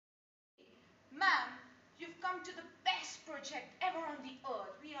come to the best project ever on the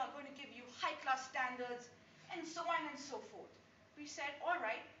earth. We are going to give you high-class standards, and so on and so forth. We said, all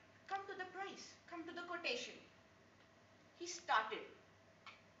right, come to the price, come to the quotation. He started.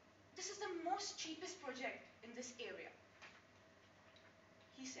 This is the most cheapest project in this area.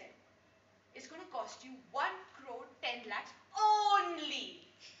 He said, it's going to cost you 1 crore 10 lakhs only.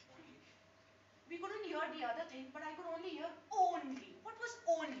 We couldn't hear the other thing, but I could only hear only. What was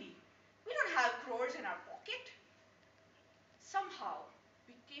only? We don't have crores in our pocket. Somehow,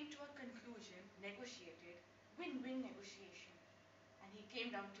 we came to a conclusion, negotiated, win-win negotiation. And he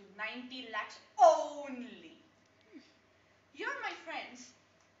came down to 90 lakhs only. Here, my friends,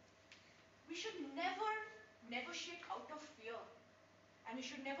 we should never negotiate out of fear. And we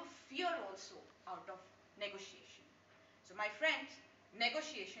should never fear also out of negotiation. So my friends,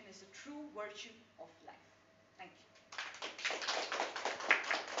 negotiation is a true virtue of life.